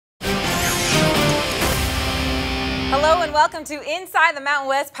Hello and welcome to Inside the Mountain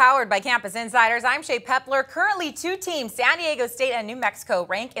West, powered by Campus Insiders. I'm Shae Peppler. Currently, two teams, San Diego State and New Mexico,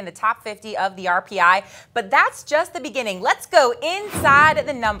 rank in the top 50 of the RPI. But that's just the beginning. Let's go inside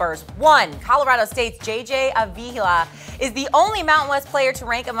the numbers. 1. Colorado State's J.J. Avila is the only Mountain West player to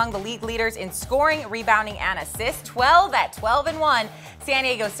rank among the league leaders in scoring, rebounding, and assists. 12 at 12-1. San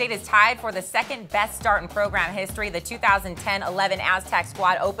Diego State is tied for the second best start in program history. The 2010-11 Aztec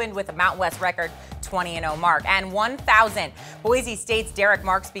squad opened with a Mountain West record 20-0 mark. And 1,000. Boise State's Derek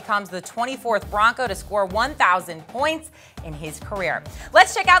Marks becomes the 24th Bronco to score 1,000 points in his career.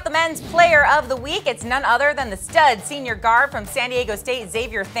 Let's check out the men's player of the week. It's none other than the stud senior guard from San Diego State,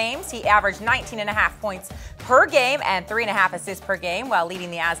 Xavier Thames. He averaged 19.5 points per game and 3.5 assists per game while leading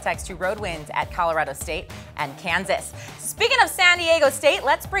the Aztecs to road wins at Colorado State and Kansas. Speaking of San Diego State,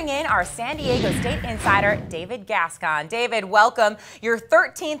 let's bring in our San Diego State insider, David Gascon. David, welcome. Your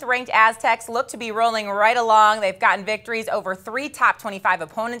 13th ranked Aztecs look to be rolling right along. They've gotten victories over 3 top 25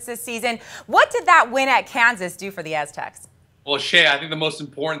 opponents this season. What did that win at Kansas do for the Aztecs? Well, Shae, I think the most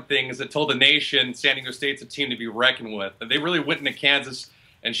important thing is it told the nation San Diego State's a team to be reckoned with. And they really went into Kansas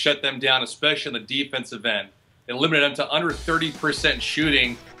and shut them down, especially on the defensive end. They limited them to under 30%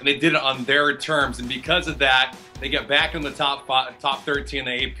 shooting, and they did it on their terms. And because of that, they get back in the top 13 in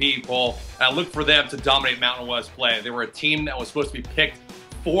the AP poll. And I look for them to dominate Mountain West play. They were a team that was supposed to be picked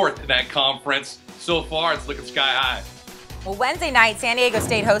 4th in that conference. So far, it's looking sky high. Well, Wednesday night, San Diego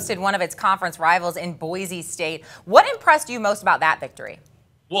State hosted one of its conference rivals in Boise State. What impressed you most about that victory?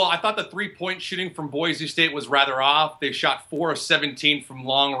 Well, I thought the three-point shooting from Boise State was rather off. They shot 4 of 17 from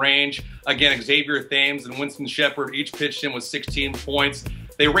long range. Again, Xavier Thames and Winston Shepard each pitched in with 16 points.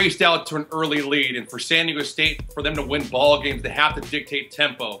 They raced out to an early lead, and for San Diego State, for them to win ball games, they have to dictate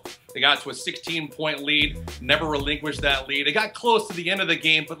tempo. They got to a 16-point lead, never relinquished that lead. They got close to the end of the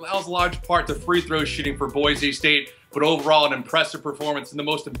game, but that was a large part to free throw shooting for Boise State. But overall, an impressive performance, and the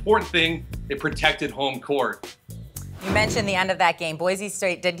most important thing, it protected home court. You mentioned the end of that game. Boise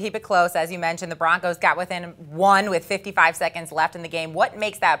State did keep it close. As you mentioned, the Broncos got within 1 with 55 seconds left in the game. What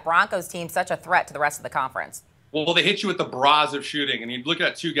makes that Broncos team such a threat to the rest of the conference? Well, they hit you with the barrage of shooting, and you look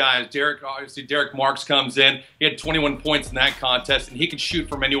at 2 guys. Derek Marks comes in. He had 21 points in that contest, and he could shoot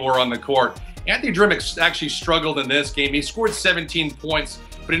from anywhere on the court. Anthony Drimmick actually struggled in this game. He scored 17 points,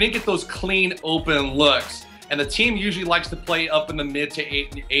 but he didn't get those clean, open looks. And the team usually likes to play up in the mid to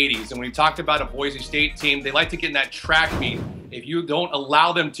 80s. And when we talked about a Boise State team, they like to get in that track meet. If you don't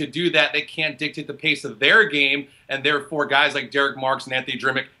allow them to do that, they can't dictate the pace of their game. And therefore, guys like Derek Marks and Anthony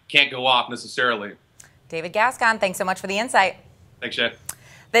Drimmick can't go off necessarily. David Gascon, thanks so much for the insight. Thanks, Shae.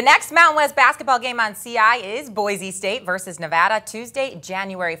 The next Mountain West basketball game on CI is Boise State versus Nevada, Tuesday,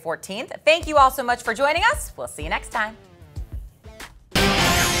 January 14th. Thank you all so much for joining us. We'll see you next time.